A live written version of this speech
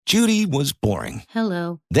Judy was boring.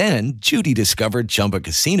 Hello. Then Judy discovered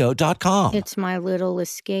ChumbaCasino.com. It's my little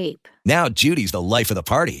escape. Now Judy's the life of the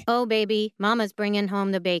party. Oh, baby, mama's bringing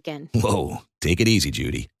home the bacon. Whoa, take it easy,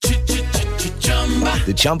 Judy.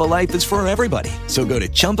 The Chumba life is for everybody. So go to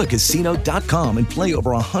ChumbaCasino.com and play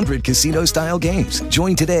over 100 casino-style games.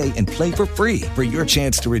 Join today and play for free for your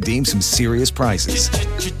chance to redeem some serious prizes.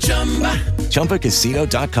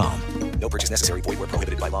 ChumbaCasino.com. No purchase necessary. Void where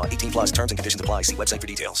prohibited by law. 18 plus terms and conditions apply. See website for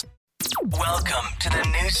details. Welcome to the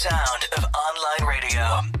new sound of online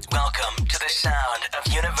radio. Welcome to the sound of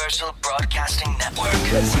Universal Broadcasting Network.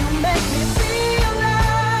 'Cause you make me feel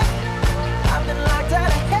like I've been locked out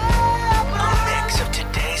of heaven. A mix of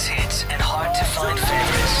today's hits and hard-to-find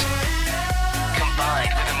favorites,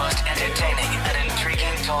 combined with the most entertaining and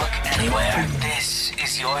intriguing talk anywhere. This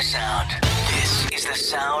is your sound. This is the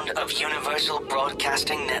sound of Universal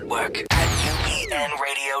Broadcasting Network at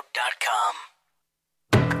UPNradio.com.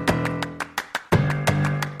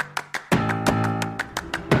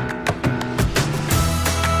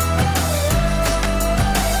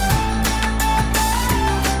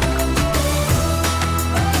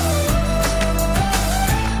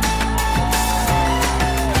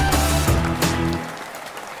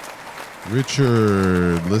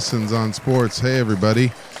 Richard listens on sports. Hey,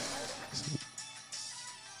 everybody.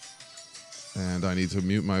 And I need to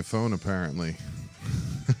mute my phone, apparently.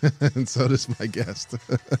 And so does my guest.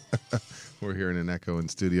 We're here in an echo in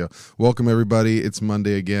studio. Welcome, everybody. It's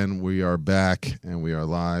Monday again. We are back, and we are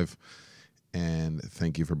live. And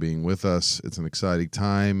thank you for being with us. It's an exciting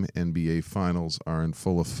time. NBA Finals are in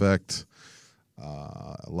full effect.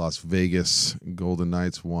 Las Vegas Golden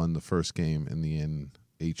Knights won the first game in the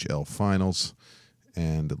NHL Finals,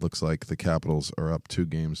 and it looks like the Capitals are up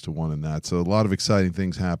 2-1 in that. So a lot of exciting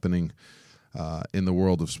things happening in the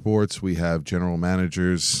world of sports. We have general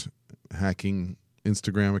managers hacking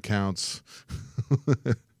Instagram accounts.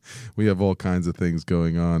 We have all kinds of things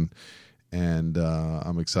going on, and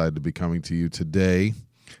I'm excited to be coming to you today.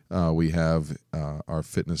 We have our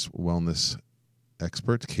fitness wellness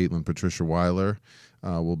expert, Caitlin Patricia Weiler,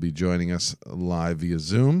 will be joining us live via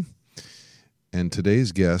Zoom. And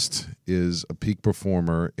today's guest is a peak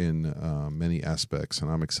performer in many aspects, and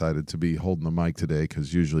I'm excited to be holding the mic today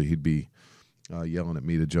because usually he'd be yelling at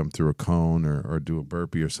me to jump through a cone or do a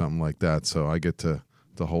burpee or something like that. So I get to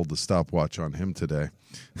hold the stopwatch on him today.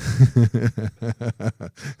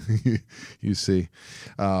 You see.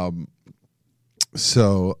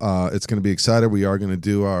 So it's going to be exciting. We are going to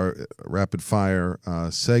do our rapid fire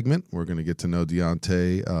segment. We're going to get to know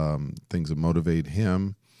Deontay, things that motivate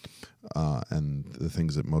him. And the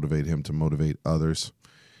things that motivate him to motivate others.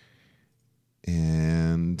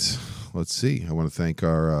 And let's see. I want to thank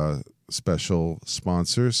our special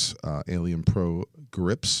sponsors, Alien Pro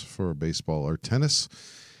Grips for baseball or tennis.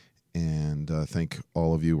 And thank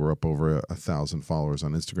all of you. We're up over 1,000 followers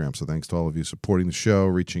on Instagram. So thanks to all of you supporting the show,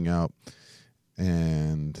 reaching out,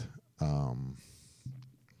 and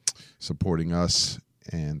supporting us.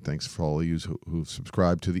 And thanks for all of you who've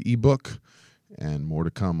subscribed to the ebook. And more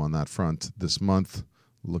to come on that front this month.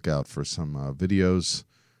 Look out for some videos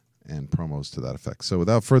and promos to that effect. So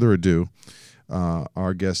without further ado,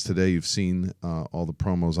 our guest today, you've seen all the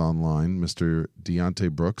promos online, Mr.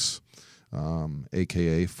 Deontay Brooks,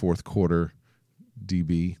 a.k.a. Fourth Quarter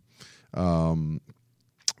DB,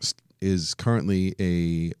 is currently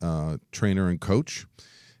a trainer and coach,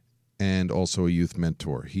 and also a youth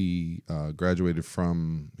mentor. He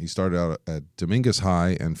he started out at Dominguez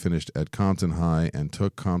High and finished at Compton High and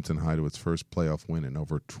took Compton High to its first playoff win in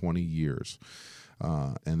over 20 years.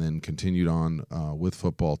 And then continued on with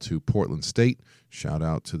football to Portland State. Shout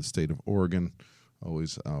out to the state of Oregon,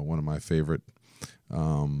 always one of my favorite.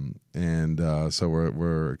 So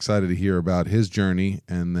we're excited to hear about his journey,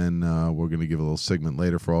 and then we're going to give a little segment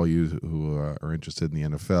later for all you who are interested in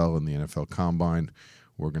the NFL and the NFL Combine.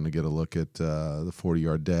 We're going to get a look at the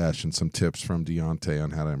 40-yard dash and some tips from Deontay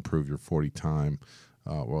on how to improve your 40 time,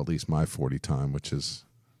 or at least my 40 time, which is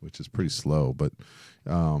pretty slow. But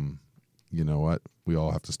you know what? We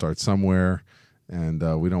all have to start somewhere, and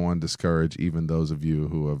we don't want to discourage even those of you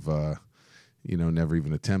who have, never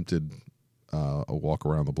even attempted a walk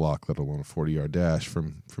around the block, let alone a 40-yard dash,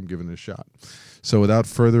 from giving it a shot. So without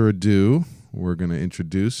further ado, we're going to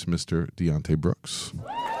introduce Mr. Deontay Brooks.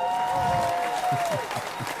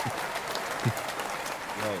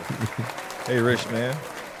 Hey, Rich, man.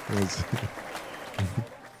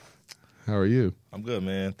 How are you? I'm good,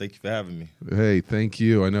 man. Thank you for having me. Hey, thank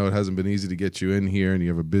you. I know it hasn't been easy to get you in here, and you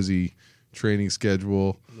have a busy training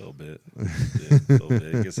schedule. A little bit.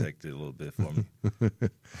 It gets hectic a little bit for me.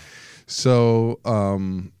 So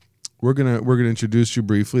We're gonna introduce you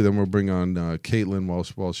briefly, then we'll bring on Caitlin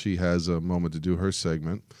while she has a moment to do her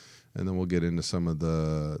segment, and then we'll get into some of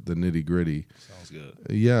the nitty gritty. Sounds good.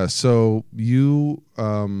 Yeah. So you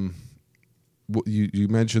you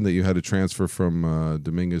mentioned that you had to transfer from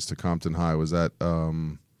Dominguez to Compton High. Was that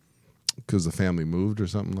because the family moved or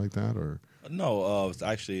something like that, or No, it's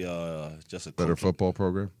actually just a better football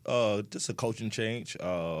program? Just a coaching change.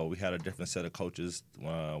 We had a different set of coaches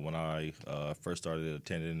when I first started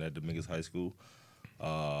attending at Dominguez High School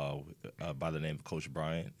by the name of Coach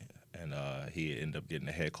Bryant, and he ended up getting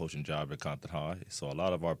a head coaching job at Compton High. So a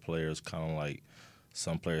lot of our players kind of like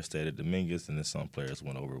some players stayed at Dominguez, and then some players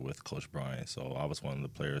went over with Coach Bryant. So I was one of the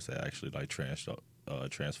players that actually like transferred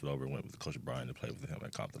over and went with Coach Bryant to play with him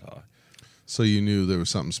at Compton High. So you knew there was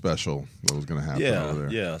something special that was going to happen over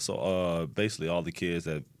there. Yeah. So basically, all the kids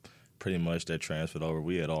that pretty much that transferred over,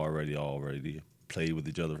 we had already played with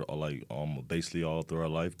each other like basically all through our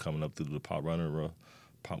life, coming up through the Pop Runner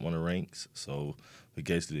ranks. So I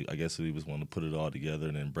guess we was wanting to put it all together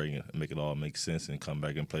and then make it all make sense and come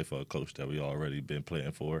back and play for a coach that we already been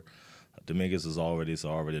playing for. Dominguez is already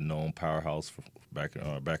a known powerhouse back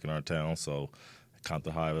in our town. So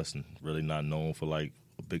Compton High was really not known for like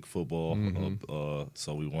big football,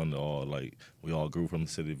 so we wanted to we all grew from the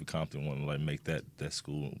city of Compton, wanted to like make that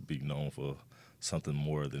school be known for something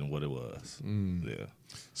more than what it was. Yeah.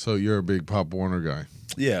 So you're a big Pop Warner guy.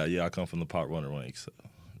 Yeah. I come from the Pop Runner ranks. So,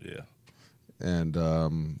 yeah. And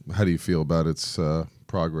how do you feel about its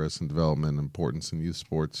progress and development, and importance in youth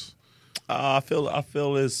sports? I feel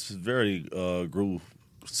it's very grew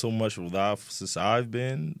so much since I've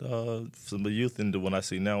been from the youth, and when I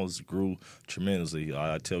see now it's grew tremendously.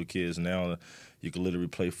 I tell kids now you can literally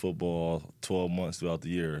play football 12 months throughout the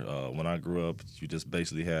year. When I grew up, you just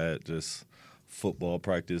basically had just football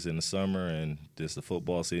practice in the summer and just the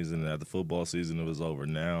football season, and after the football season it was over.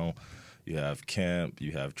 Now you have camp,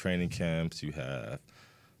 you have training camps, you have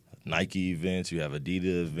Nike events, you have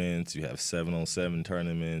Adidas events, you have 7-on-7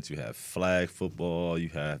 tournaments, you have flag football, you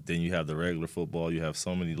have the regular football. You have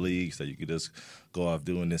so many leagues that you could just go off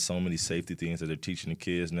doing. There's so many safety things that they're teaching the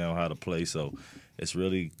kids now how to play. So it's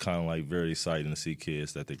really kind of like very exciting to see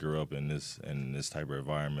kids that they grew up in this type of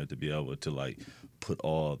environment to be able to like put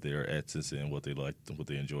all their essence in what they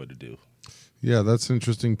enjoy to do. Yeah, that's an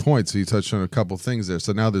interesting point. So you touched on a couple things there.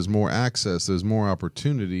 So now there's more access, there's more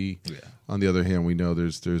opportunity. Yeah. On the other hand, we know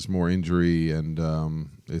there's more injury, and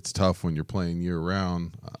it's tough when you're playing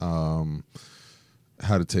year-round,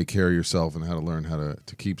 how to take care of yourself and how to learn how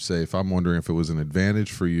to keep safe. I'm wondering if it was an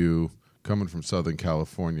advantage for you coming from Southern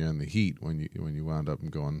California in the heat when you wound up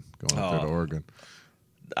and going up there to Oregon.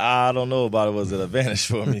 I don't know about it was an advantage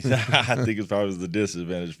for me. I think it probably was the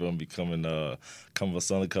disadvantage for me coming from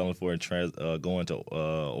Southern California and going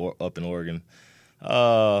to up in Oregon.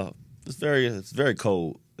 It's very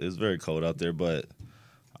cold. It's very cold out there, but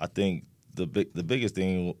I think the biggest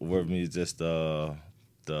thing for me is just the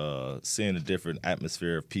seeing the different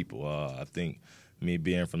atmosphere of people. I think me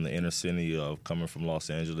being from the inner city of coming from Los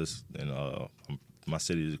Angeles and my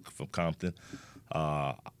city is from Compton,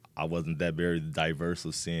 I wasn't that very diverse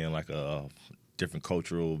of seeing like different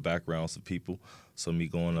cultural backgrounds of people. So me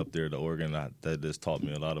going up there to Oregon, that just taught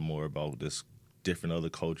me a lot more about this different other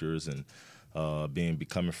cultures and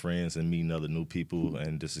becoming friends and meeting other new people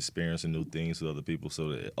and just experiencing new things with other people.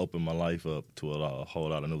 So it opened my life up to a whole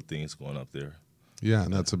lot of new things going up there. Yeah,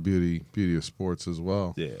 and that's a beauty of sports as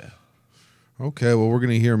well. Yeah. Okay, well, we're going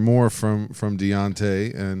to hear more from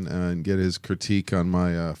Deontay and get his critique on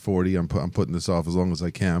my 40. I'm putting this off as long as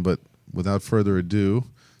I can, but without further ado,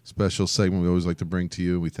 special segment we always like to bring to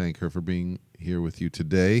you. We thank her for being here with you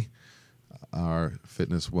today, our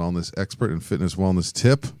fitness wellness expert and fitness wellness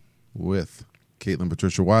tip with Caitlin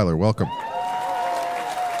Patricia Weiler. Welcome.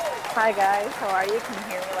 Hi, guys. How are you? Can you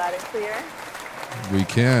hear me loud and clear? We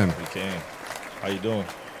can. We can. How you doing?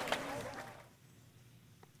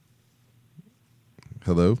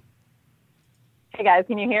 Hello? Hey, guys.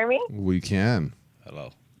 Can you hear me? We can.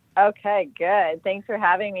 Hello. Okay, good. Thanks for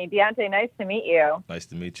having me. Deontay, nice to meet you. Nice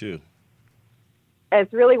to meet you.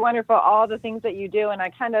 It's really wonderful, all the things that you do. And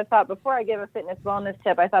I kind of thought before I give a fitness wellness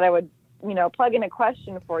tip, I thought I would, plug in a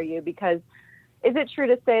question for you, because is it true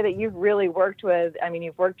to say that you've really worked with,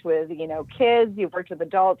 you've worked with, kids, you've worked with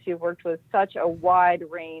adults, you've worked with such a wide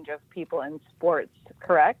range of people in sports,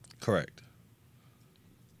 correct? Correct.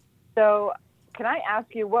 So can I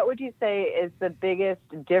ask you, what would you say is the biggest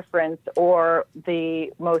difference or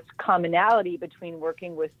the most commonality between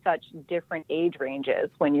working with such different age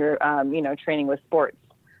ranges when you're, training with sports?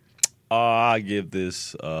 I get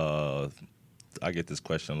this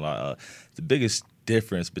question a lot. The biggest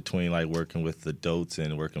difference between like working with adults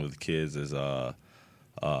and working with kids is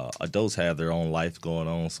adults have their own life going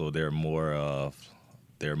on, so they're more of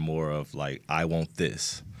like, I want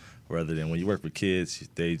this, rather than when you work with kids,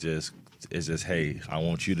 it's just, hey, I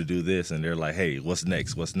want you to do this, and they're like, hey, what's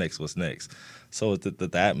next? So the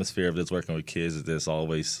atmosphere of this working with kids is just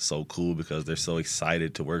always so cool because they're so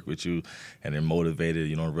excited to work with you, and they're motivated.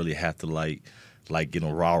 You don't really have to like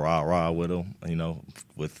rah with them.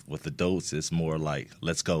 With adults, it's more like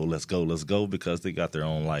let's go because they got their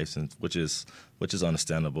own lives, and which is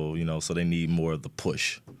understandable. So they need more of the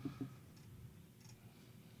push.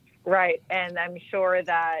 Right, and I'm sure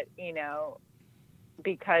that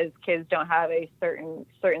because kids don't have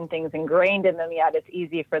certain things ingrained in them yet, it's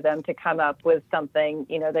easy for them to come up with something,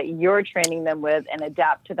 that you're training them with and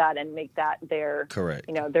adapt to that and make that their, correct,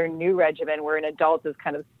 their new regimen, where an adult is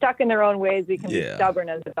kind of stuck in their own ways. We can be stubborn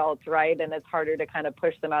as adults, right? And it's harder to kind of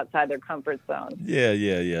push them outside their comfort zone.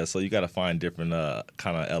 Yeah. So you got to find different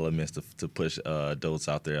kind of elements to push adults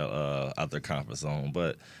out their comfort zone.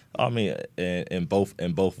 But I mean, in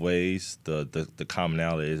both ways, the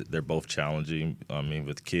commonality is they're both challenging. I mean,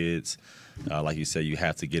 with kids, like you said, you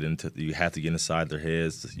have to get inside their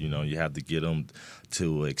heads. You have to get them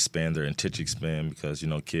to expand their attention span because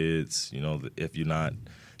kids, if you're not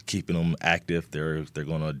keeping them active, they're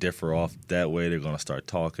going to differ off that way. They're going to start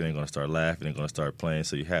talking, they're going to start laughing, they're going to start playing.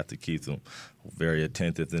 So you have to keep them very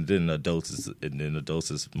attentive. And then adults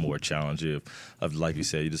is more challenging. Of like you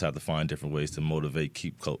said, you just have to find different ways to motivate,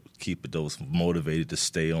 keep adults motivated to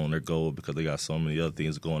stay on their goal because they got so many other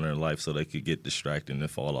things going on in their life, so they could get distracted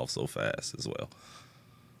and fall off so fast as well.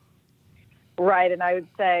 Right, and I would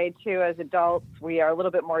say, too, as adults, we are a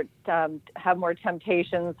little bit more, have more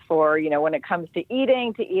temptations for, when it comes to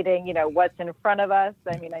eating, what's in front of us.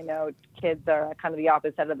 I mean, I know kids are kind of the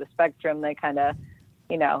opposite of the spectrum. They kind of,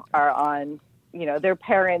 are on, their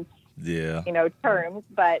parents, terms.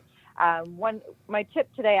 But my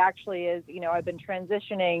tip today actually is, I've been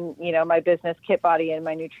transitioning, my business, Kit Body, and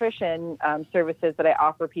my nutrition services that I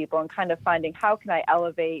offer people, and kind of finding how can I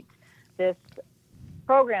elevate this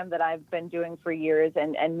program that I've been doing for years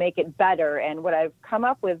and make it better. And what I've come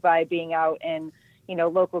up with by being out in,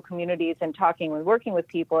 local communities and working with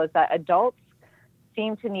people is that adults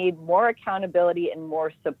seem to need more accountability and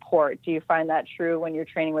more support. Do you find that true when you're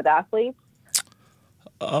training with athletes?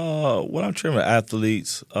 When I'm training with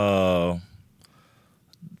athletes,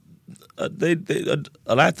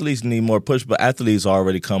 athletes need more push, but athletes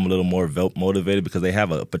already come a little more motivated because they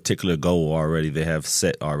have a particular goal already. They have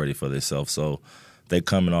set already for themselves. So they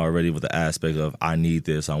come in already with the aspect of, I need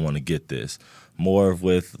this, I want to get this. More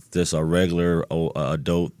with just a regular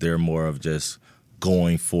adult, they're more of just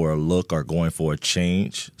going for a look or going for a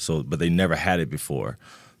change. But they never had it before.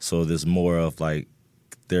 So there's more of like,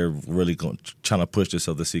 they're really trying to push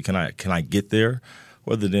themselves to see, can I get there?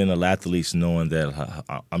 Rather than athletes knowing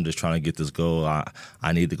that I'm just trying to get this goal,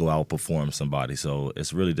 I need to go out and perform somebody. So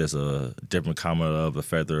it's really just a different comment of the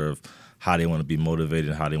feather of how they want to be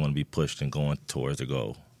motivated and how they want to be pushed and going towards the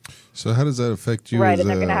goal. So how does that affect you? Right, and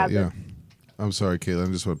they're going to have I'm sorry, Caitlin.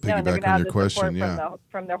 I just want to piggyback on your question.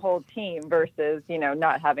 From their whole team versus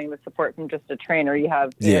not having the support from just a trainer. You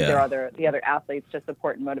have the other athletes to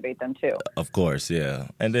support and motivate them too. Of course, yeah.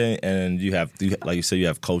 And you have, like you said, you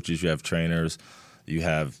have coaches, you have trainers, you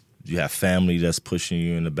have family that's pushing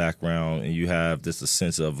you in the background, and you have just a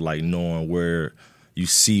sense of like knowing where you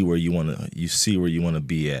see where you want to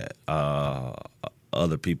be at.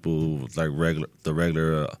 Other people like the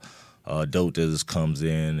regular adult that just comes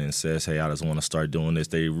in and says, hey, I just want to start doing this.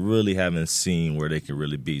 They really haven't seen where they can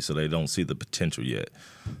really be, so they don't see the potential yet.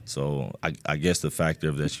 So I guess the factor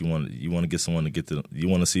of that you want to get someone to you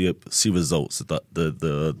want to see results.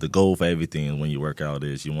 The goal for everything when you work out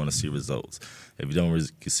is you want to see results. If you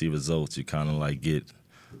don't see results, you kind of like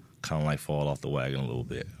fall off the wagon a little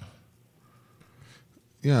bit.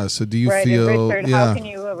 Yeah. So do you right, feel? And Richard, how can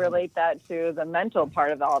you relate that to the mental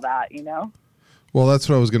part of all that? Well, that's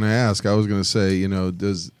what I was going to ask. I was going to say,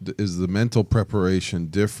 is the mental preparation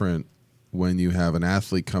different when you have an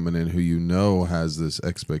athlete coming in who has this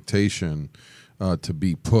expectation to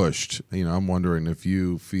be pushed? I'm wondering if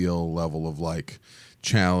you feel a level of like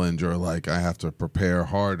challenge or like I have to prepare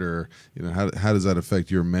harder. How does that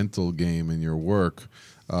affect your mental game and your work?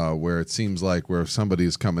 Where it seems like where if somebody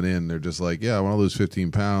is coming in, they're just like, yeah, I want to lose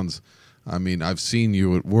 15 pounds. I mean, I've seen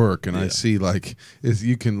you at work, and I see like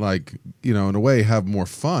you can like in a way have more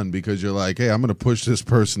fun because you're like, hey, I'm going to push this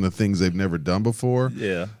person to things they've never done before.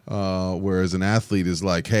 Yeah. Whereas an athlete is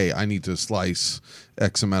like, hey, I need to slice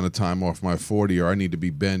X amount of time off my 40, or I need to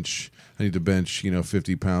bench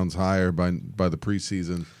 50 pounds higher by the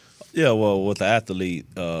preseason. Yeah, well, with the athlete,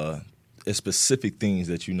 it's specific things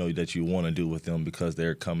that you know that you want to do with them because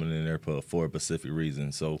they're coming in there for a specific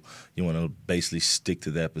reason. So you want to basically stick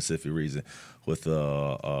to that specific reason. With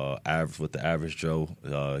the average Joe,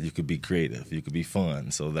 you could be creative, you could be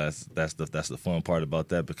fun. So that's the fun part about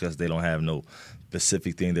that, because they don't have no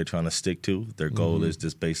specific thing they're trying to stick to. Their goal is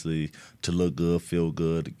just basically to look good, feel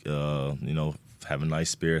good, have a nice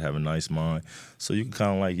spirit, have a nice mind. So you can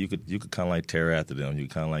kind of like you could kind of like tear after them. You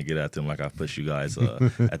kind of like get at them like I push you guys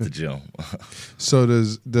at the gym. So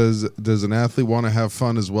does an athlete want to have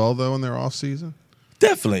fun as well though in their off season?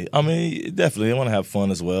 Definitely. I mean, definitely, they want to have fun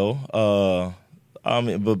as well.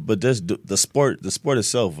 But just the sport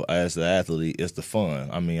itself as the athlete is the fun.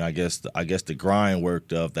 I mean, I guess the grind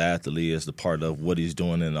work of the athlete is the part of what he's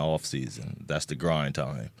doing in the off season. That's the grind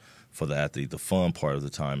time for the athlete. The fun part of the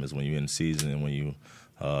time is when you're in season and when you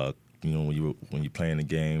when you playing the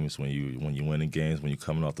games, when you winning games, when you're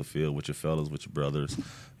coming off the field with your fellas, with your brothers.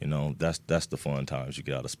 That's the fun times you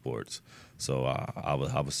get out of sports. So I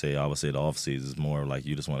would say the off season is more like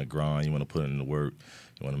you just want to grind, you want to put in the work,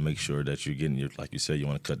 you want to make sure that you're getting like you said, you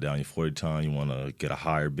want to cut down your 40 time, you want to get a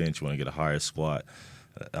higher bench, you want to get a higher squat.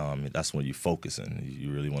 That's when you're focusing.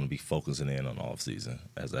 You really want to be focusing in on the off season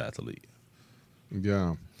as an athlete.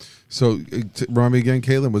 Yeah. So, remind me again,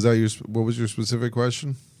 Caitlin, what was your specific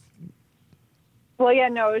question? Well, yeah,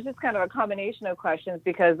 no, it was just kind of a combination of questions,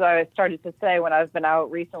 because I started to say when I've been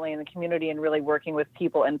out recently in the community and really working with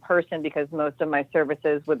people in person, because most of my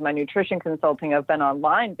services with my nutrition consulting have been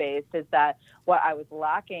online based, is that what I was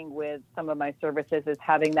lacking with some of my services is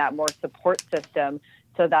having that more support system,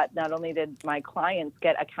 so that not only did my clients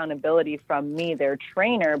get accountability from me, their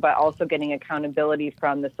trainer, but also getting accountability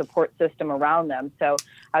from the support system around them. So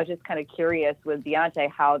I was just kind of curious with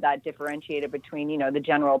Deontay how that differentiated between, the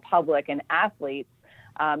general public and athletes,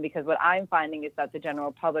 because what I'm finding is that the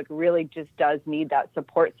general public really just does need that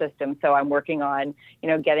support system. So I'm working on,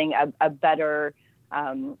 getting a better,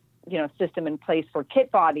 system in place for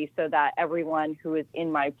Kit Body, so that everyone who is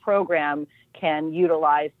in my program can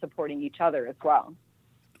utilize supporting each other as well.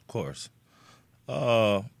 Of course.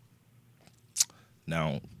 Now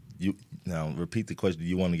repeat the question. Do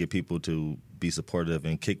you want to get people to be supportive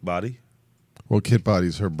in Kit Body? Well, Kit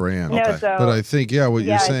Body's her brand. No, Okay. so, But I think, what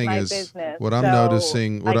you're saying is business. what I'm So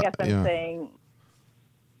noticing. I guess I'm saying.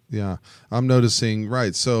 Yeah, I'm noticing.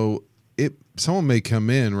 Right. So someone may come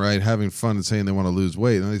in, right, having fun and saying they want to lose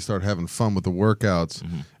weight, and then they start having fun with the workouts,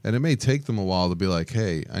 and it may take them a while to be like,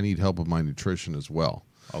 hey, I need help with my nutrition as well.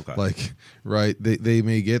 Okay. Like, right, they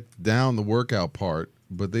may get down the workout part,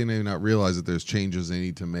 but they may not realize that there's changes they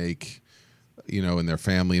need to make, in their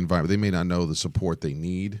family environment. They may not know the support they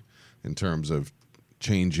need in terms of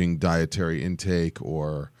changing dietary intake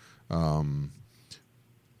or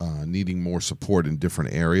needing more support in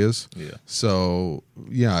different areas. Yeah. So,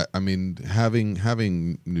 I mean, having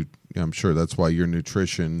I'm sure that's why your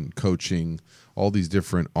nutrition, coaching, all these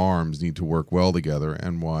different arms need to work well together,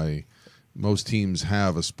 and why most teams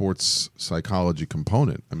have a sports psychology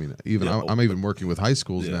component. I mean, I'm even working with high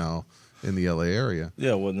schools now in the LA area.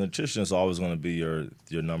 Yeah, well, nutrition is always going to be your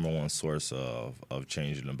number one source of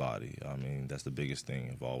changing the body. I mean, that's the biggest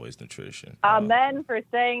thing of always nutrition. Amen for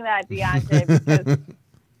saying that, Deontay, because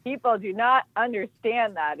people do not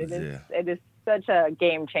understand that. It is such a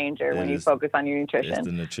game changer when you focus on your nutrition. It's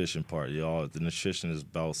the nutrition part. The nutrition is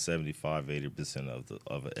about 75-80%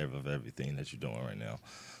 of everything that you're doing right now.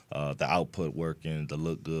 The output working, the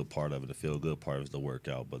look good part of it, the feel good part is the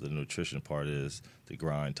workout, but the nutrition part is the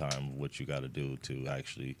grind time of what you got to do to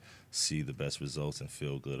actually see the best results and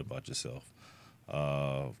feel good about yourself.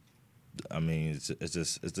 I mean, it's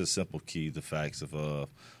just simple key, the facts of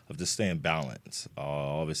just staying balanced. I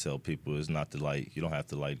always tell people is not to you don't have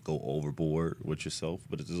to go overboard with yourself,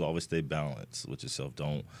 but it's just always stay balanced with yourself.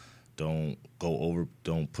 Don't go over,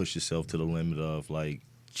 don't push yourself to the limit of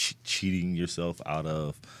cheating yourself out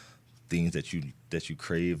of things that you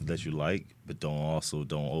crave, that you like, but don't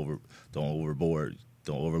overboard.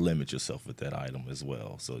 Don't overlimit yourself with that item as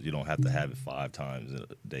well. So you don't have to have it 5 times a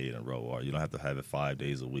day in a row, or you don't have to have it 5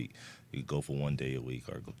 days a week. You can go for 1 day a week,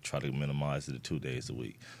 or try to minimize it to 2 days a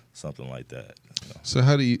week, something like that. So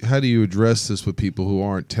how do you address this with people who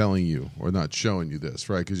aren't telling you or not showing you this,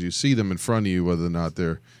 right? Because you see them in front of you, whether or not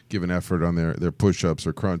they're giving effort on their push-ups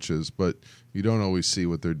or crunches, but you don't always see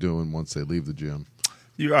what they're doing once they leave the gym.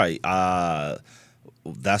 You're right.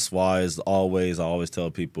 That's why I always tell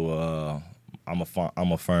people I'm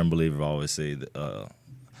a firm believer. I always say that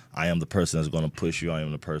I am the person that's going to push you. I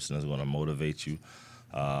am the person that's going to motivate you.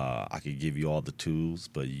 I could give you all the tools,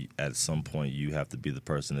 but at some point you have to be the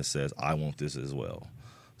person that says, I want this as well.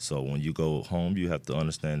 So when you go home, you have to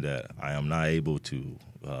understand that I am not able to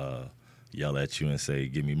yell at you and say,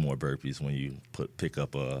 give me more burpees when you pick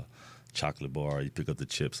up a chocolate bar, or you pick up the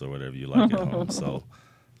chips or whatever you like at home. So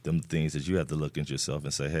them things that you have to look at yourself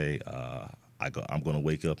and say, hey, I'm going to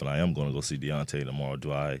wake up and I am going to go see Deontay tomorrow.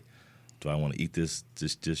 Do I want to eat this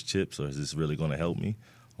chips, or is this really going to help me?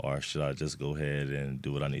 Or should I just go ahead and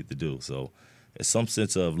do what I need to do? So it's some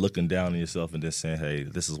sense of looking down on yourself and just saying, hey,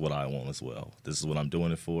 this is what I want as well. This is what I'm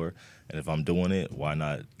doing it for. And if I'm doing it, why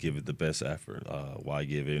not give it the best effort? Why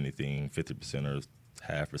give anything 50% or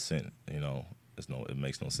 0.5%? It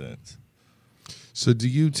makes no sense. So do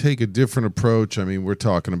you take a different approach? I mean, we're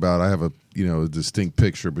talking about, I have a distinct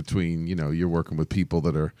picture between, you're working with people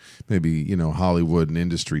that are maybe, Hollywood and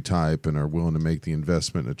industry type and are willing to make the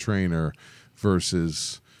investment in a trainer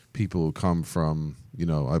versus people who come from,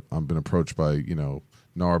 I've been approached by,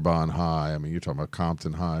 Narbonne High. I mean, you're talking about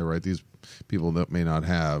Compton High, right? These people that may not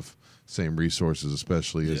have same resources,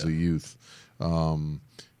 especially as a youth.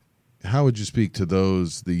 How would you speak to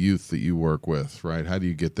the youth that you work with, right? How do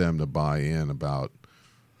you get them to buy in about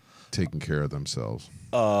taking care of themselves?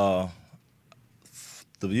 The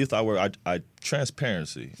youth I work,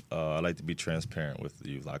 transparency. I like to be transparent with the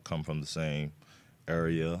youth. I come from the same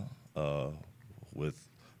area with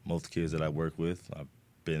most kids that I work with. I've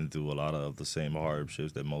been through a lot of the same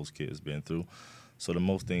hardships that most kids been through. So the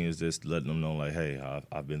most thing is just letting them know, like, hey,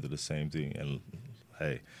 I've been through the same thing, and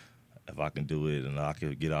hey, if I can do it and I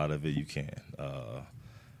can get out of it, you can.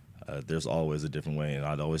 There's always a different way, and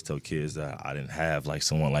I'd always tell kids that I didn't have like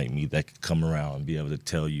someone like me that could come around and be able to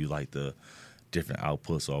tell you like the different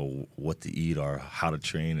outputs or what to eat or how to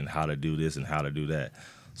train and how to do this and how to do that.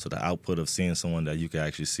 So the output of seeing someone that you can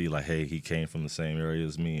actually see like, hey, he came from the same area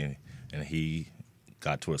as me and he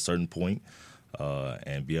got to a certain point,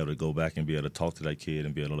 and be able to go back and be able to talk to that kid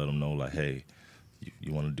and be able to let them know like, hey,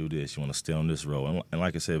 you want to do this, you want to stay on this road. And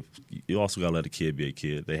like I said, you also got to let a kid be a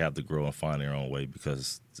kid. They have to grow and find their own way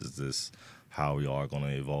because this is how we are going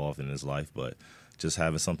to evolve in this life. But just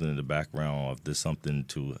having something in the background of there's something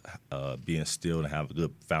to be instilled and have a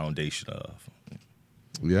good foundation of.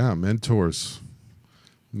 Yeah, mentors.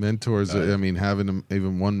 I mean, having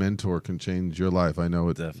even one mentor can change your life. I know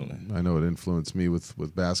it. Definitely. I know it influenced me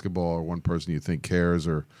with basketball, or one person you think cares,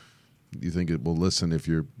 or you think it will listen if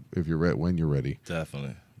you're when you're ready.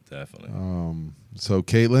 Definitely. So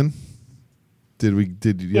Caitlin,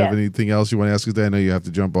 did you have anything else you want to ask us today? I know you have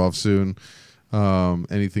to jump off soon.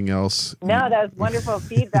 Anything else? No, that was wonderful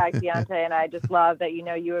feedback, Deontay, and I just love that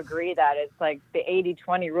you agree that it's like the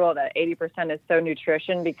 80-20 rule, that 80% is so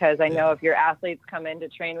nutrition, because I know if your athletes come in to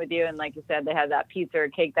train with you and like you said, they have that pizza or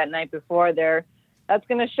cake that night before, that's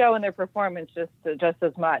going to show in their performance just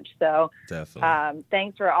as much. So definitely.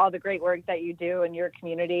 Thanks for all the great work that you do in your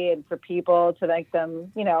community and for people to make them,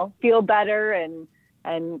 feel better and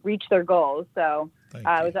reach their goals. So it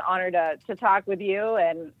was an honor to talk with you,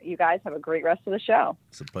 and you guys have a great rest of the show.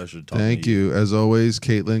 It's a pleasure talking Thank to you. As always,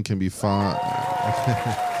 Caitlin can be found.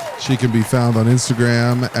 She can be found on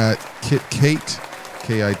Instagram at KitCait,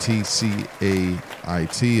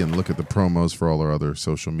 KITCAIT, and look at the promos for all our other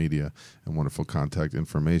social media and wonderful contact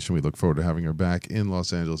information. We look forward to having her back in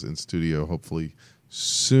Los Angeles in studio, hopefully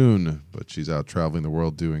soon, but she's out traveling the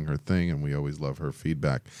world doing her thing, and we always love her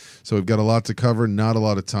feedback. So we've got a lot to cover, not a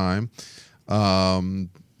lot of time.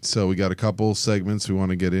 So we got a couple segments we want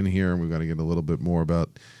to get in here, and we've got to get a little bit more about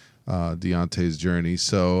Deontay's journey.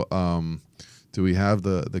 So do we have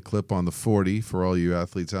the clip on the 40 for all you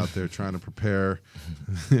athletes out there trying to prepare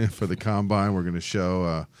for the combine? We're going to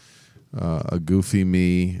show a goofy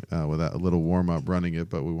me with a little warm-up running it,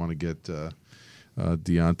 but we want to get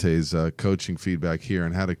Deontay's coaching feedback here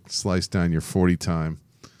and how to slice down your 40 time.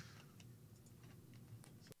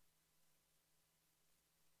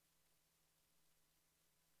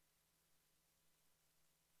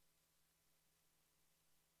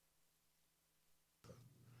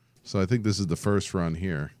 So I think this is the first run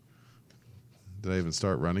here. Did I even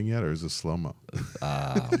start running yet, or is this slow-mo?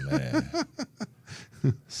 Oh, man.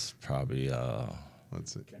 It's probably...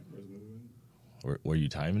 Let's see. Were you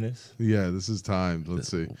timing this? Yeah, this is timed. Let's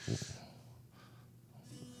see.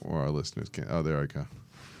 Or our listeners can't. Oh, there I go.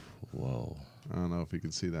 Whoa. I don't know if you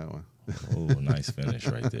can see that one. Oh, nice finish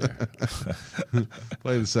right there.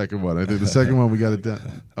 Play the second one. I think the second one we got it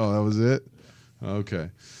down. Oh, that was it? Okay.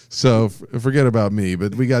 So forget about me,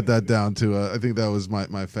 but we got that down to, I think that was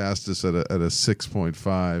my fastest at a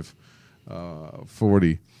 6.5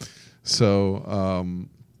 40. So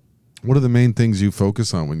what are the main things you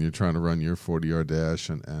focus on when you're trying to run your 40-yard dash?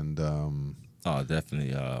 And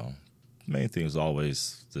definitely. Main thing is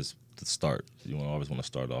always this the start. You always want to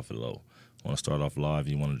start off at low. want to start off live,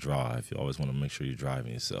 you want to drive. You always want to make sure you're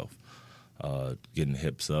driving yourself. Getting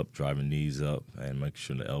hips up, driving knees up, and make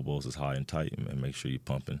sure the elbows is high and tight, and make sure you're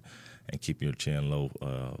pumping and keeping your chin low.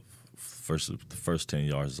 The first 10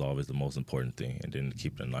 yards is always the most important thing, and then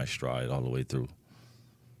keeping a nice stride all the way through.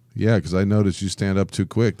 Yeah, because I noticed you stand up too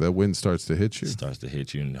quick. That wind starts to hit you. It starts to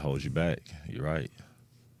hit you and holds you back. You're right.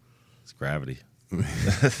 It's gravity.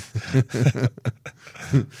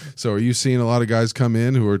 So are you seeing a lot of guys come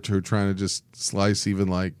in who are trying to just slice even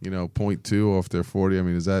like, 0.2 off their 40? I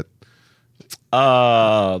mean, is that...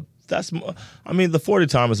 That's more, I mean, the 40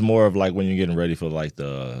 time is more of like when you're getting ready for like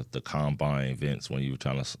the combine events, when you're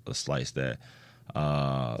trying to slice that.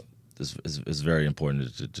 It's very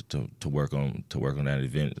important to work on that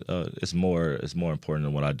event. It's more important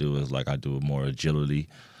than what I do. Is like I do more agility,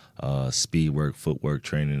 speed work, footwork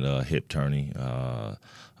training, hip turning,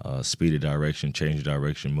 speed of direction, change of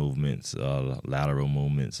direction movements, lateral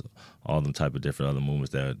movements, all them type of different other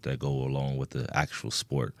movements that go along with the actual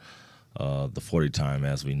sport. The 40 time,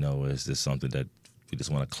 as we know, is just something that you just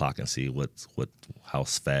want to clock and see how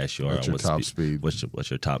fast you are. What's your top speed? What's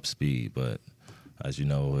your top speed? But as you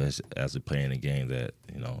know, as we play in a game, that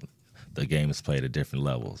the game is played at different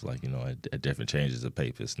levels. Like at different changes of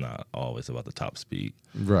pace, it's not always about the top speed.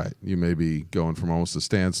 Right. You may be going from almost a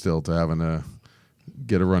standstill to having to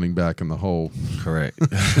get a running back in the hole. Correct.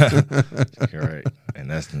 Correct.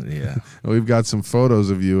 And that's We've got some photos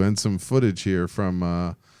of you and some footage here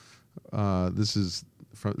from. Is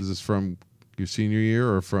this from your senior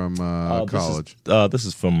year or from college? This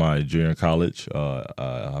is from my junior college.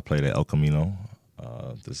 I played at El Camino.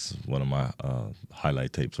 This is one of my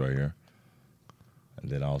highlight tapes right here. And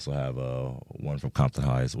then I also have one from Compton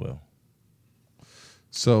High as well.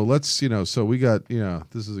 So let's, so we got,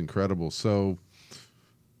 this is incredible. So,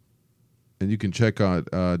 and you can check out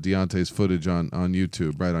Deontay's footage on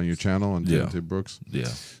YouTube, right, on your channel, on Deontay Brooks? Yeah.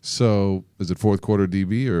 So is it fourth quarter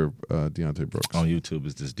DB or Deontay Brooks? On YouTube,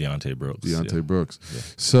 it's just Deontay Brooks. Deontay Brooks. Yeah.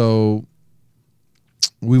 So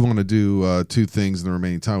we want to do two things in the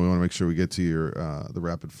remaining time. We want to make sure we get to your the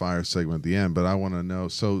rapid fire segment at the end, but I want to know,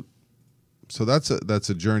 so that's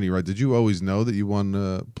a journey, right? Did you always know that you wanted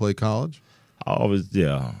to play college?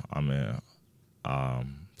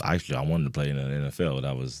 Actually, I wanted to play in the NFL.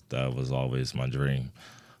 That was always my dream.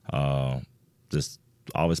 Just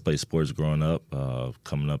always played sports growing up.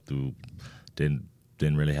 Coming up through, didn't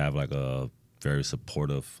really have like a very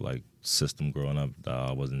supportive like system growing up.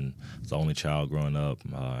 I wasn't the only child growing up.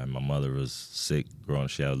 And my mother was sick growing.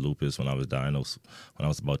 She had lupus when I was diagnosed. When I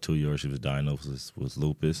was about 2 years, she was diagnosed with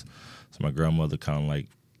lupus. So my grandmother kind of like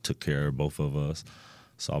took care of both of us.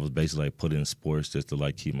 So I was basically like put in sports just to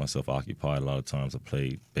like keep myself occupied. A lot of times I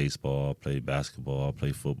played baseball, played basketball,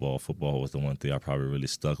 played football. Football was the one thing I probably really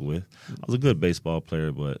stuck with. I was a good baseball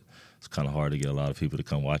player, but it's kind of hard to get a lot of people to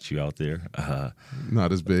come watch you out there.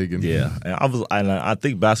 Not as big. Yeah, and I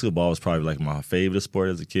think basketball was probably like my favorite sport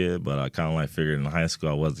as a kid, but I kind of like figured in high school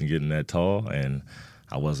I wasn't getting that tall, and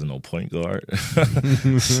I wasn't no point guard,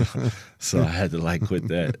 so I had to like quit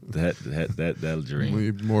that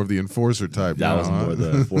dream. More of the enforcer type. That was more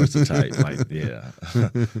the enforcer type. Like, yeah.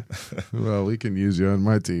 Well, we can use you on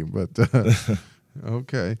my team, but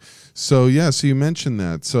okay. So so you mentioned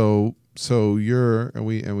that. So you're and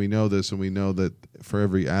we know this, and we know that for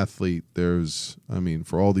every athlete, there's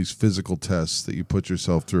for all these physical tests that you put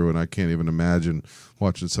yourself through, and I can't even imagine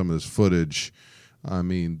watching some of this footage.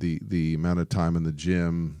 The amount of time in the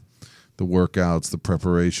gym, the workouts, the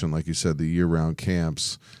preparation, like you said, the year-round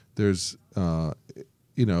camps. There's,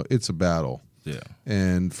 it's a battle. Yeah.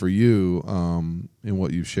 And for you, in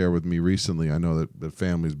what you've shared with me recently, I know that the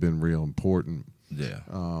family's been real important. Yeah.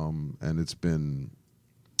 And it's been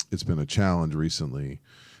a challenge recently,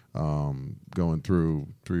 going through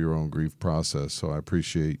your own grief process. So I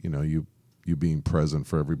appreciate, you being present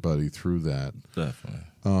for everybody through that. Definitely.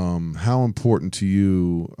 How important to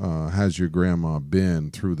you has your grandma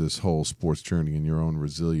been through this whole sports journey and your own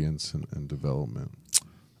resilience and development?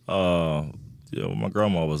 My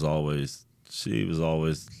grandma was always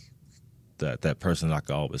that person I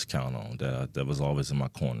could always count on. That was always in my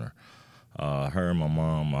corner. Her and my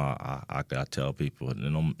mom, I tell people,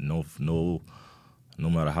 no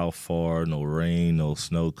matter how far, no rain, no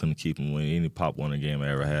snow couldn't keep them winning any Pop Warner game I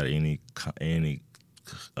ever had, any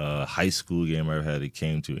high school game I ever had. It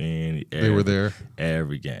came to they were there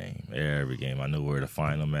every game. I knew where to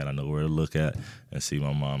find them at. I knew where to look at and see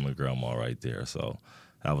my mom and grandma right there. So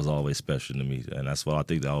that was always special to me, and that's why I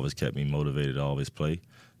think that always kept me motivated to always play.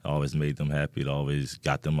 always made them happy. It always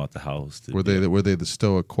got them out the house. Were they the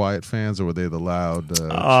stoic, quiet fans, or were they the loud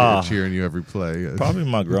cheering you every play? Probably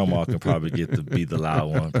my grandma can probably get to be the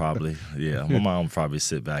loud one. Probably, yeah. My mom probably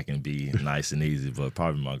sit back and be nice and easy, but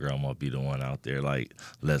probably my grandma be the one out there like,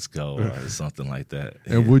 "Let's go," or something like that.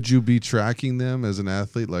 And would you be tracking them as an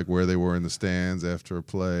athlete, like where they were in the stands after a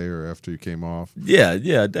play or after you came off? Yeah,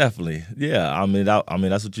 definitely. Yeah, I mean,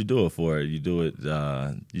 that's what you do it for. You do it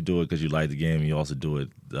because you like the game. You also do it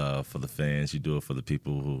for the fans. You do it for the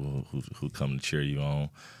people who come to cheer you on.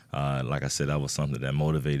 Like I said, that was something that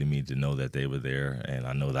motivated me to know that they were there, and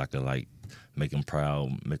I know that I could like make them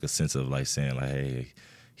proud, make a sense of like saying like, hey,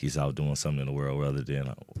 he's out doing something in the world rather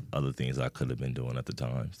than other things I could have been doing at the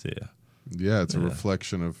time. So, yeah, it's a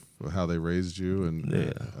reflection of how they raised you, and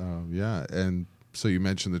and so you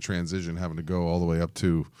mentioned the transition, having to go all the way up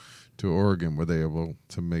to Oregon. Were they able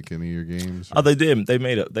to make any of your games? Oh, they did. They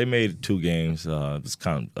made 2 games. It's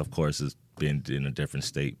kind of course, it's been in a different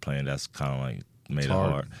state playing. That's kind of like made it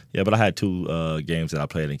hard. Yeah, but I had 2 games that I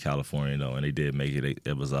played in California though, and they did make it.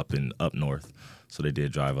 It was up north, so they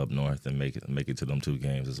did drive up north and make it to them 2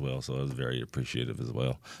 games as well. So I was very appreciative as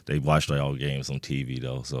well. They watched all games on TV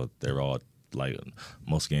though, so they're all like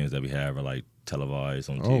most games that we have are like televised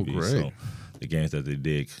on TV. Oh, great. So the games that they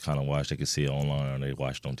did kind of watch, they could see it online or they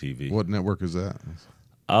watched on TV. What network is that?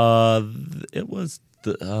 It was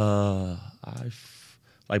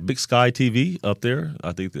like Big Sky TV up there.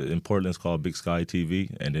 I think in Portland it's called Big Sky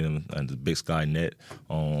TV, and the Big Sky Net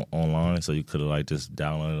online. So you could have like just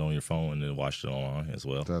downloaded it on your phone and then watched it online as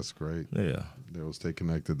well. That's great. Yeah, they will stay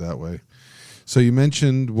connected that way. So you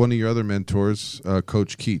mentioned one of your other mentors,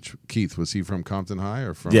 Coach Keith. Keith, was he from Compton High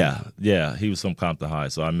or from? Yeah, he was from Compton High.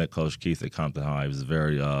 So I met Coach Keith at Compton High. He was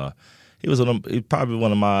he probably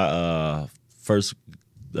one of my first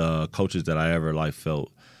coaches that I ever like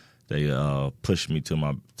felt they pushed me to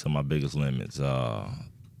my biggest limits. I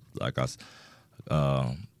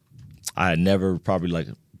had never probably like.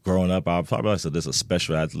 Growing up, I probably said this a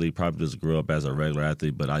special athlete. Probably just grew up as a regular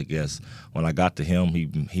athlete, but I guess when I got to him,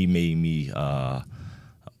 he made me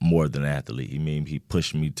more than an athlete. He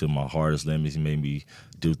pushed me to my hardest limits. He made me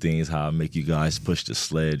do things how I make you guys push the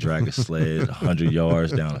sled, drag a sled 100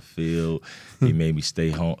 yards down the field. He made me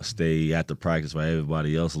stay after practice while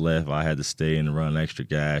everybody else left. I had to stay and run extra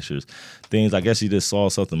gashers. Things I guess he just saw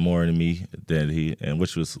something more in me than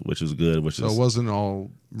which was good. So it wasn't all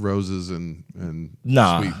roses and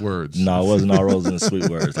sweet words. No, it wasn't all roses and sweet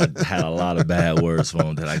words. I had a lot of bad words for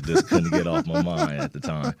him that I just couldn't get off my mind at the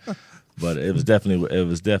time. But it was definitely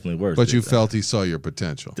worth it. But you felt he saw your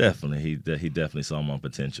potential. Definitely, he definitely saw my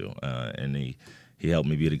potential, and he helped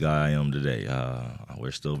me be the guy I am today.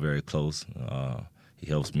 We're still very close. He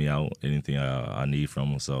helps me out anything I need from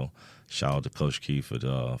him. So shout out to Coach Keith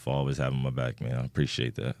for always having my back, man. I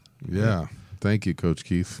appreciate that. Yeah, thank you, Coach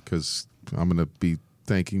Keith, because I'm going to be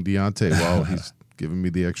thanking Deontay while he's giving me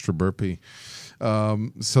the extra burpee.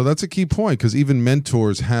 So that's a key point, because even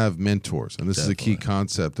mentors have mentors, and this is a key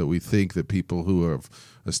concept that we think that people who have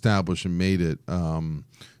established and made it, don't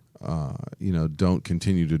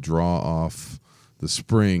continue to draw off the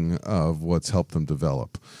spring of what's helped them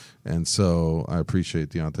develop. And so I appreciate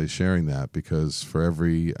Deontay sharing that, because for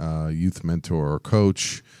every youth mentor or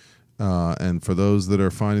coach, and for those that are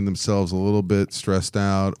finding themselves a little bit stressed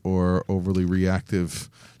out or overly reactive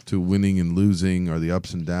to winning and losing or the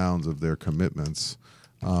ups and downs of their commitments,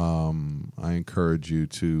 I encourage you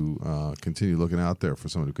to continue looking out there for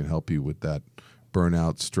someone who can help you with that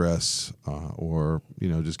burnout, stress, or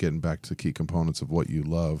just getting back to the key components of what you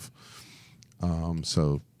love.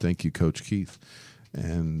 So thank you, Coach Keith.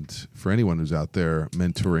 And for anyone who's out there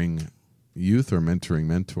mentoring youth or mentoring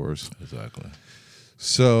mentors. Exactly.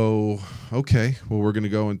 So, okay, well, we're going to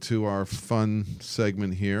go into our fun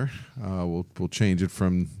segment here. We'll change it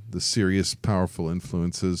from the serious, powerful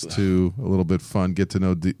influences to a little bit fun. Get to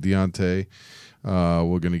know Deontay.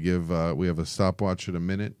 We're going to give. We have a stopwatch at a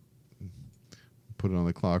minute. Put it on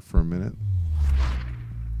the clock for a minute.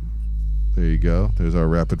 There you go. There's our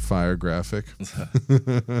rapid fire graphic.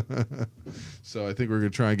 So I think we're going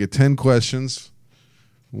to try and get 10 questions,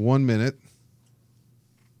 1 minute.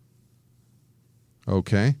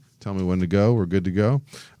 Okay. Tell me when to go. We're good to go.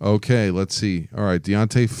 Okay, let's see. All right,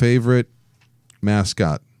 Deontay, favorite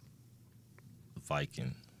mascot?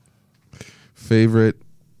 Viking. Favorite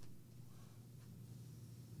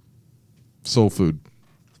soul food?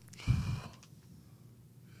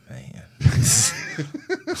 Man.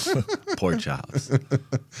 Pork chops.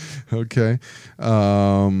 Okay.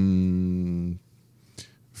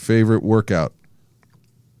 Favorite workout?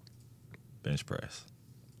 Bench press.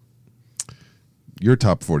 Your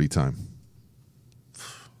top 40 time?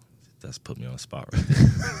 That's put me on the spot right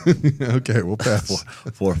there. Okay, we'll pass.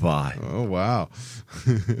 4 or 5. Oh, wow.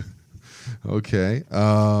 Okay.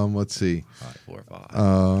 Let's see. All right, 4 or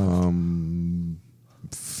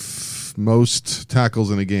 5. Most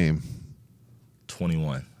tackles in a game.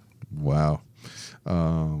 21. Wow.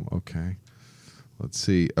 Okay. Let's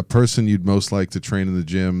see. A person you'd most like to train in the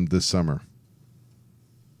gym this summer.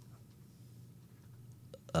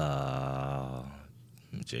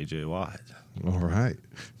 J.J. Watt. All right.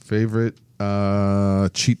 Favorite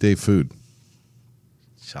cheat day food.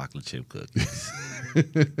 Chocolate chip cookies.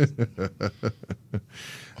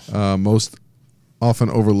 Most often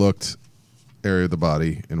overlooked area of the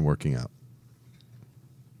body in working out.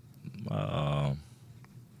 I'll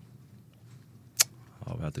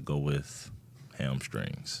have to go with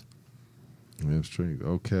hamstrings. Hamstring.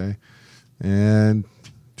 Okay. And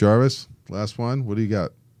Jarvis, last one. What do you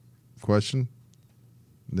got? Question?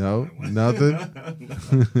 No? Nothing?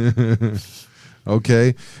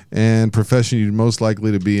 Okay. And profession you'd most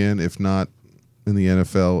likely to be in, if not in the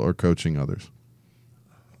NFL or coaching others?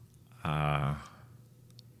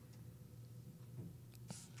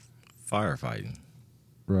 Firefighting.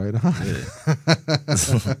 Right on. Yeah.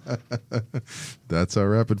 That's our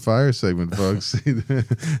rapid fire segment, folks.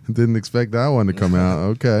 Didn't expect that one to come out.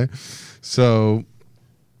 Okay. So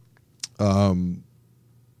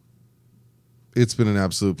it's been an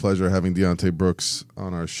absolute pleasure having Deontay Brooks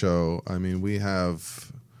on our show. I mean, we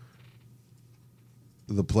have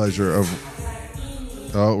the pleasure of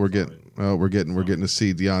we're getting to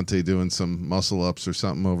see Deontay doing some muscle ups or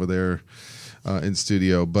something over there in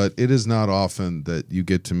studio. But it is not often that you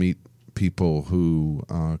get to meet people who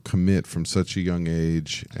commit from such a young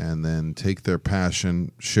age and then take their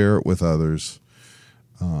passion, share it with others,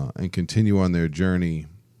 and continue on their journey,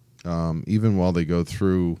 even while they go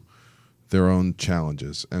through their own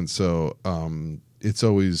challenges. And so it's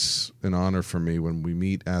always an honor for me when we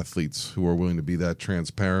meet athletes who are willing to be that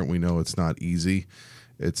transparent. We know it's not easy.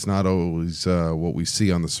 It's not always what we see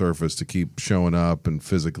on the surface to keep showing up and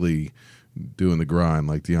physically doing the grind,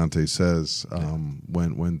 like Deontay says,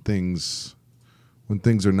 when things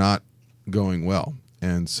are not going well.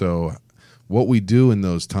 And so what we do in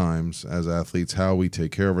those times as athletes, how we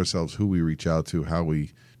take care of ourselves, who we reach out to, how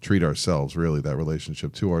we treat ourselves, really that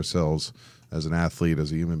relationship to ourselves as an athlete,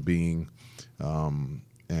 as a human being,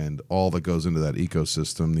 and all that goes into that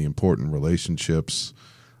ecosystem, the important relationships,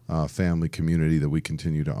 family, community that we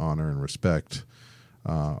continue to honor and respect,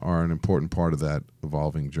 are an important part of that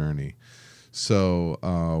evolving journey. So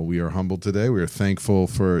we are humbled today. We are thankful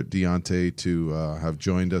for Deontay to have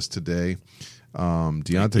joined us today.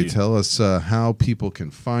 Deontay, tell us how people can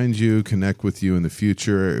find you, connect with you in the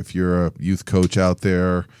future. If you're a youth coach out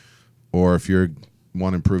there, or if you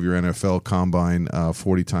want to improve your NFL Combine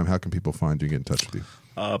 40 time, how can people find you and get in touch with you?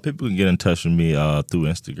 People can get in touch with me through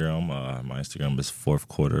Instagram. My Instagram is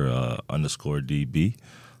 _DB,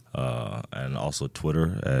 and also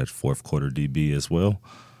Twitter at _DB as well.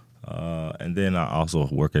 And then I also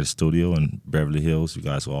work at a studio in Beverly Hills. You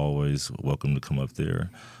guys are always welcome to come up there.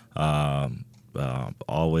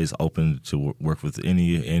 Always open to work with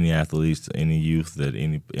any athletes, any youth, that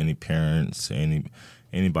any parents,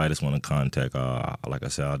 anybody that's want to contact. Like I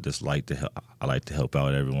said, I like to help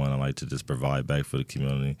out everyone. I like to just provide back for the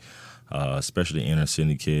community, especially inner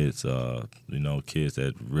city kids. Kids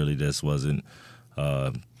that really just didn't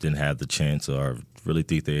have the chance, or really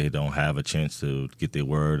think they don't have a chance to get their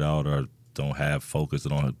word out, or don't have focus, or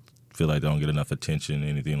don't feel like they don't get enough attention,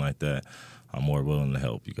 anything like that. I'm more willing to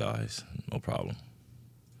help you guys. No problem.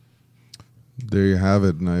 There you have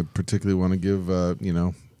it. And I particularly want to give,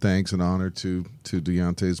 thanks and honor to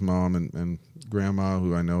Deontay's mom and grandma,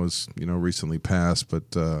 who I know has, recently passed, but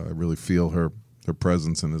I really feel her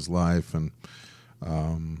presence in his life. And,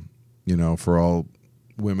 for all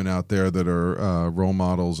women out there that are role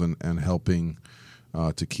models and helping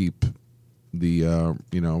to keep the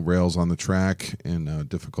rails on the track in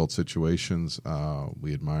difficult situations,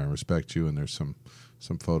 we admire and respect you. And there's some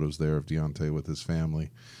photos there of Deontay with his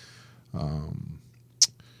family,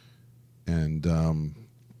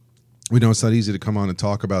 we know it's not easy to come on and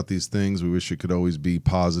talk about these things. We wish it could always be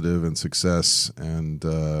positive and success and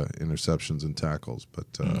interceptions and tackles, but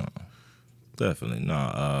no, definitely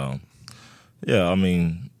not. Yeah, I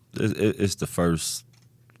mean, it's the first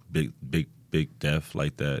big death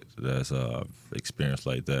like that that's experienced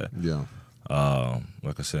like that. Yeah.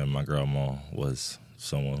 Like I said, my grandma was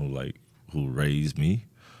someone who raised me,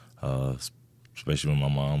 especially with my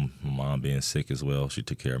mom being sick as well. She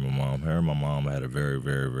took care of my mom. Her and my mom had a very,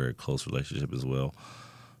 very, very close relationship as well.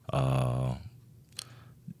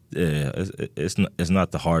 It's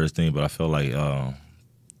not the hardest thing, but I feel like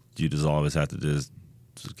you just always have to just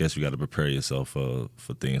guess you got to prepare yourself for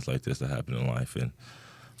things like this to happen in life. And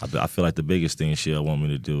I feel like the biggest thing she'll want me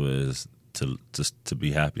to do is to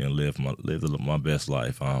be happy and live my best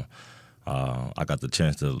life. I got the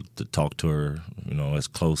chance to talk to her, as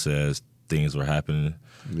close as things were happening.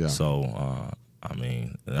 Yeah. So, I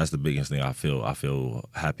mean, that's the biggest thing I feel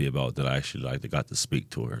happy about, that I actually got to speak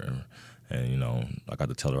to her. And I got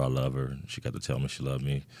to tell her I love her. She got to tell me she loved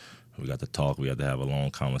me. We got to talk. We had to have a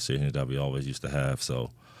long conversation that we always used to have.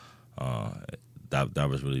 So that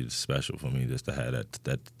was really special for me, just to have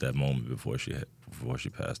that moment before she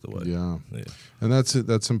passed away. Yeah. And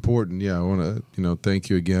that's important. Yeah, I want to thank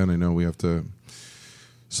you again. I know we have to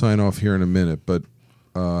sign off here in a minute, but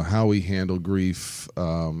how we handle grief,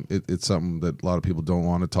 it's something that a lot of people don't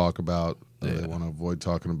want to talk about. They want to avoid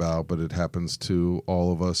talking about, but it happens to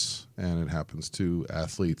all of us, and it happens to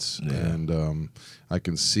athletes. Yeah. And I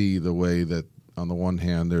can see the way that, on the one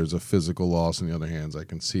hand, there's a physical loss, on the other hand, I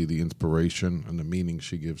can see the inspiration and the meaning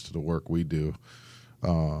she gives to the work we do,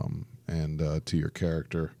 and to your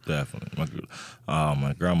character. Definitely.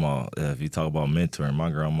 My grandma, if you talk about mentoring, my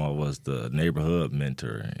grandma was the neighborhood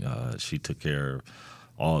mentor. She took care of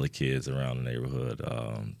all the kids around the neighborhood.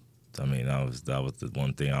 I mean, that was the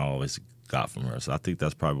one thing I always got from her. So I think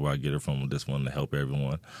that's probably where I get her from, just wanting to help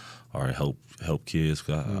everyone, or help kids.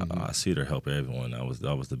 I see her help everyone.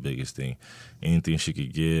 That was the biggest thing. Anything she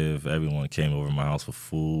could give. Everyone came over to my house for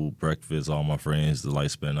food, breakfast. All my friends to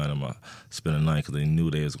spend the night because they knew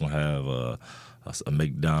they was gonna have a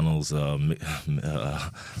McDonald's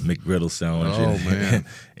McGriddle sandwich. Oh, man.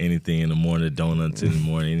 Anything in the morning, donuts in the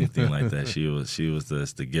morning, anything like that. She was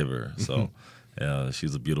just the giver. So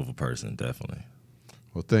she's a beautiful person, definitely.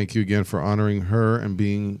 Well, thank you again for honoring her and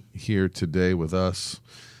being here today with us.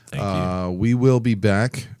 Thank you. We will be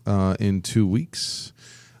back in 2 weeks.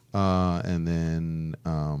 And then,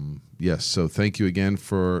 yes, so thank you again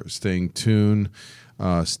for staying tuned.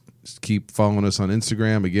 Keep following us on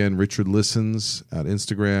Instagram. Again, Richard Listens at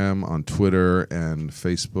Instagram, on Twitter, and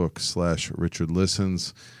Facebook /Richard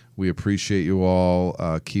Listens. We appreciate you all.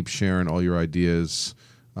 Keep sharing all your ideas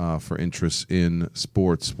for interests in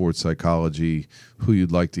sports psychology, who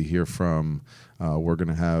you'd like to hear from. We're going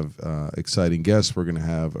to have exciting guests. We're going to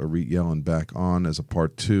have Arit Yellen back on as a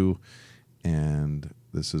part 2. And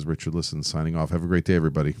this is Richard Listens signing off. Have a great day,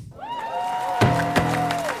 everybody.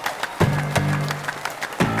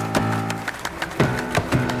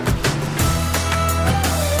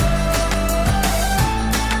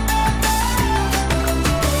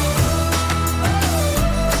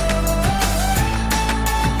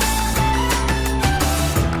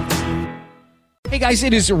 Hey guys,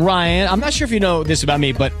 it is Ryan. I'm not sure if you know this about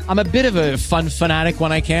me, but I'm a bit of a fun fanatic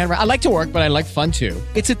when I can. I like to work, but I like fun too.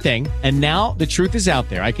 It's a thing. And now the truth is out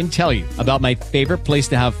there. I can tell you about my favorite place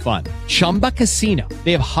to have fun. Chumba Casino.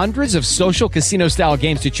 They have hundreds of social casino style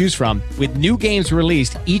games to choose from, with new games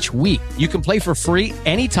released each week. You can play for free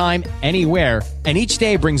anytime, anywhere. And each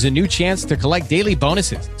day brings a new chance to collect daily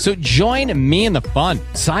bonuses. So join me in the fun.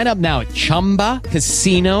 Sign up now at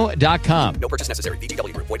ChumbaCasino.com. No purchase necessary.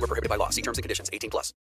 VGW Group. Void where prohibited by law. See terms and conditions. 18+.